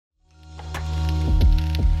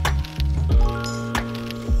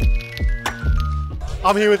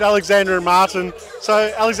I'm here with Aleksandr and Martin.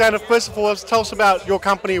 So, Aleksandr, first of all, tell us about your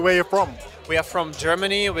company, where you're from. We are from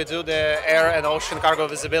Germany. We do the air and ocean cargo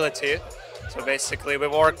visibility. So basically, we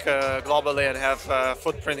work globally and have a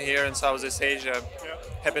footprint here in Southeast Asia. Yeah.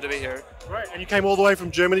 Happy to be here. Great. And you came all the way from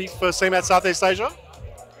Germany for CeMAT Southeast Asia?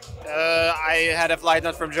 I had a flight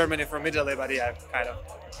not from Germany, from Italy, but yeah, kind of.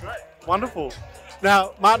 Great. Wonderful.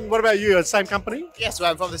 Now, Martin, what about you? Same company? Yes,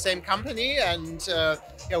 well, I'm from the same company, and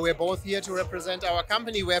yeah, we're both here to represent our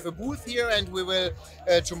company. We have a booth here, and we will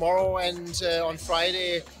tomorrow and on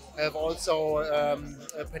Friday have also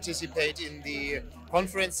participate in the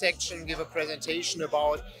conference section, give a presentation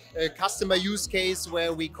about a customer use case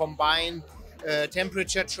where we combine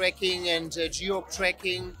temperature tracking and geo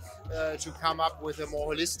tracking to come up with a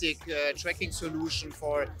more holistic tracking solution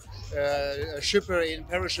for a shipper in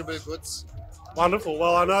perishable goods. Wonderful.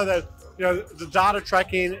 Well, I know that the data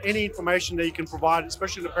tracking, any information that you can provide,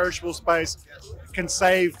 especially in the perishable space, can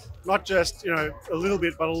save not just a little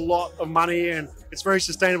bit, but a lot of money, and it's very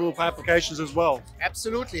sustainable for applications as well.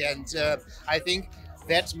 Absolutely, and I think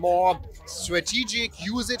that more strategic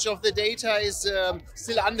usage of the data is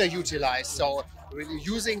still underutilized. So really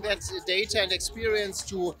using that data and experience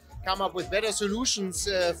to come up with better solutions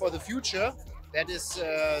for the future, that is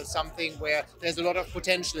something where there's a lot of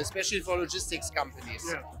potential, especially for logistics companies.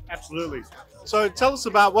 Yeah, absolutely. So tell us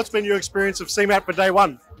about what's been your experience of CeMAT for day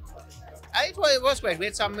one. It was great. We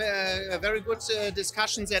had some very good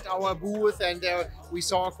discussions at our booth, and we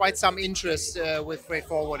saw quite some interest with freight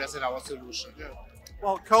forwarders in our solution. Yeah.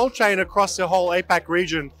 Well, cold chain across the whole APAC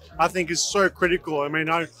region, I think, is so critical. I mean,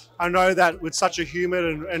 I know that with such a humid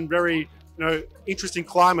and very interesting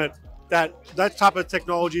climate, that type of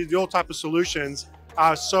technology, your type of solutions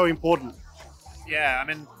are so important. Yeah, I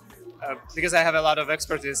mean, because I have a lot of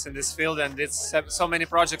expertise in this field and it's so many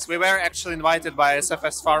projects. We were actually invited by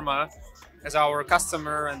SFS Pharma as our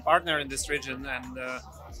customer and partner in this region, and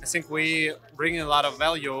I think we bring in a lot of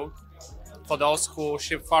value for those who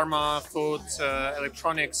ship pharma, food,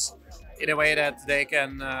 electronics in a way that they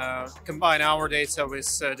can combine our data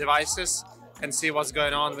with devices and see what's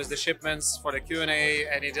going on with the shipments for the Q&A,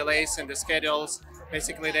 any delays in the schedules.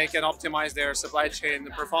 Basically, they can optimize their supply chain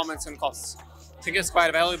performance and costs. I think it's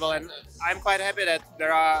quite valuable, and I'm quite happy that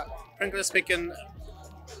there are, frankly speaking,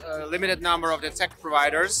 a limited number of the tech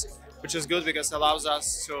providers, which is good because it allows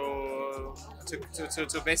us to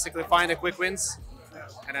basically find the quick wins.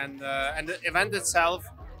 And the event itself,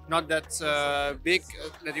 not that big,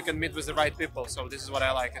 that you can meet with the right people. So this is what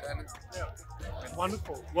I like. Yeah.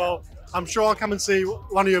 Wonderful. Well, I'm sure I'll come and see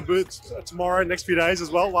one of your booths tomorrow, next few days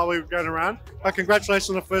as well, while we're going around. Congratulations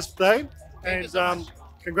on the first day, and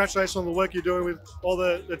congratulations on the work you're doing with all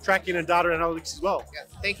the tracking and data analytics as well. Yeah.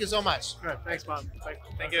 Thank you so much. Great. Thanks, Martin.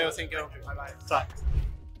 Thank you. Thank you. Bye-bye.